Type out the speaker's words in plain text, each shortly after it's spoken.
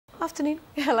Afternoon.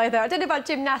 Hello there. I don't know about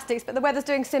gymnastics, but the weather's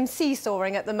doing some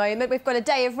seesawing at the moment. We've got a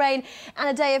day of rain and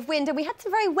a day of wind, and we had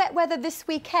some very wet weather this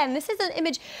weekend. This is an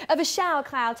image of a shower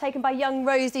cloud taken by young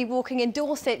Rosie walking in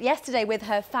Dorset yesterday with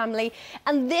her family.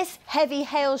 And this heavy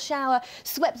hail shower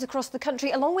swept across the country,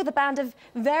 along with a band of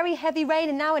very heavy rain.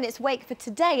 And now in its wake for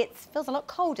today, it feels a lot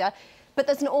colder. But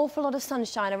there's an awful lot of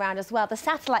sunshine around as well. The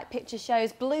satellite picture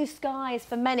shows blue skies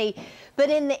for many, but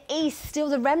in the east, still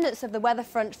the remnants of the weather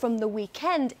front from the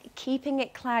weekend, keeping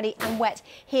it cloudy and wet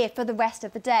here for the rest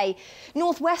of the day.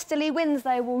 Northwesterly winds,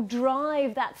 though, will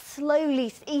drive that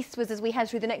slowly eastwards as we head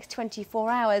through the next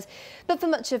 24 hours. But for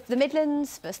much of the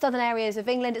Midlands, for southern areas of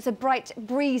England, it's a bright,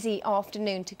 breezy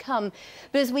afternoon to come.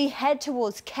 But as we head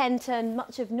towards Kent and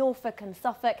much of Norfolk and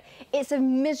Suffolk, it's a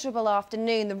miserable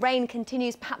afternoon. The rain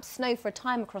continues, perhaps snow for a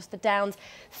time across the downs,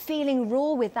 feeling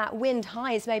raw with that wind,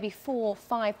 highs maybe 4 or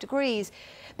 5 degrees.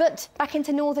 But back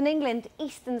into northern England,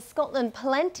 eastern Scotland,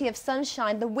 plenty of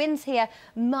sunshine. The winds here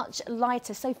much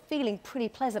lighter, so feeling pretty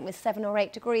pleasant with 7 or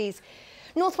 8 degrees.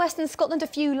 Northwestern Scotland, a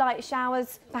few light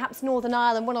showers, perhaps Northern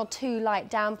Ireland, 1 or 2 light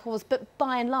downpours, but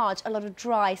by and large, a lot of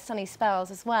dry, sunny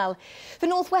spells as well. For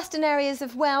northwestern areas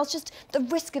of Wales, just the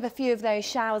risk of a few of those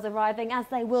showers arriving, as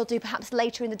they will do perhaps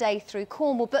later in the day through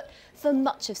Cornwall. But for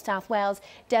much of South Wales,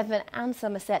 Devon and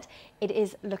Somerset, it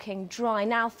is looking dry.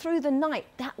 Now, through the night,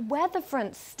 that weather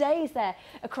front stays there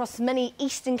across many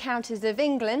eastern counties of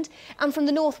England. And from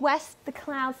the northwest, the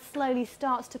clouds slowly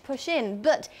starts to push in.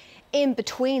 But in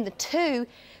between the two,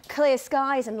 clear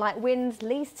skies and light winds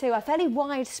leads to a fairly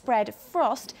widespread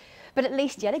frost, but at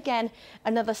least yet again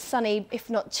another sunny, if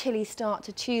not chilly, start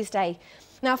to Tuesday.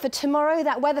 Now for tomorrow,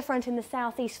 that weather front in the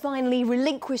southeast finally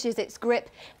relinquishes its grip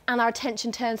and our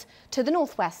attention turns to the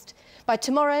northwest. By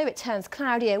tomorrow, it turns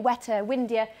cloudier, wetter,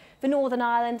 windier for Northern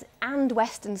Ireland and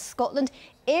western Scotland.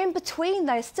 In between,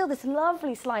 though, still this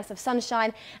lovely slice of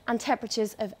sunshine and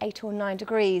temperatures of 8 or 9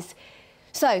 degrees.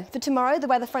 So, for tomorrow, the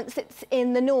weather front sits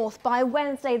in the north. By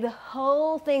Wednesday, the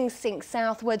whole thing sinks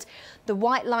southwards. The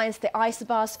white lines, the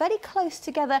isobars, fairly close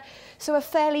together, so a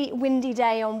fairly windy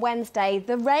day on Wednesday.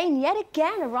 The rain yet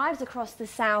again arrives across the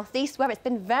southeast, where it's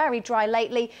been very dry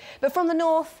lately, but from the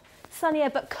north, sunnier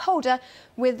but colder,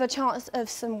 with a chance of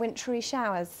some wintry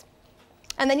showers.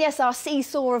 And then, yes, our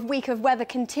seesaw of week of weather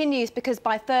continues, because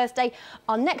by Thursday,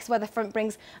 our next weather front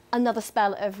brings another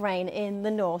spell of rain in the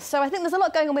north. So I think there's a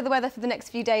lot going on with the weather for the next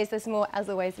few days. There's more, as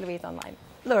always, Louise Online.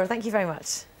 Laura, thank you very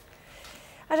much.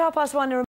 At 1:30.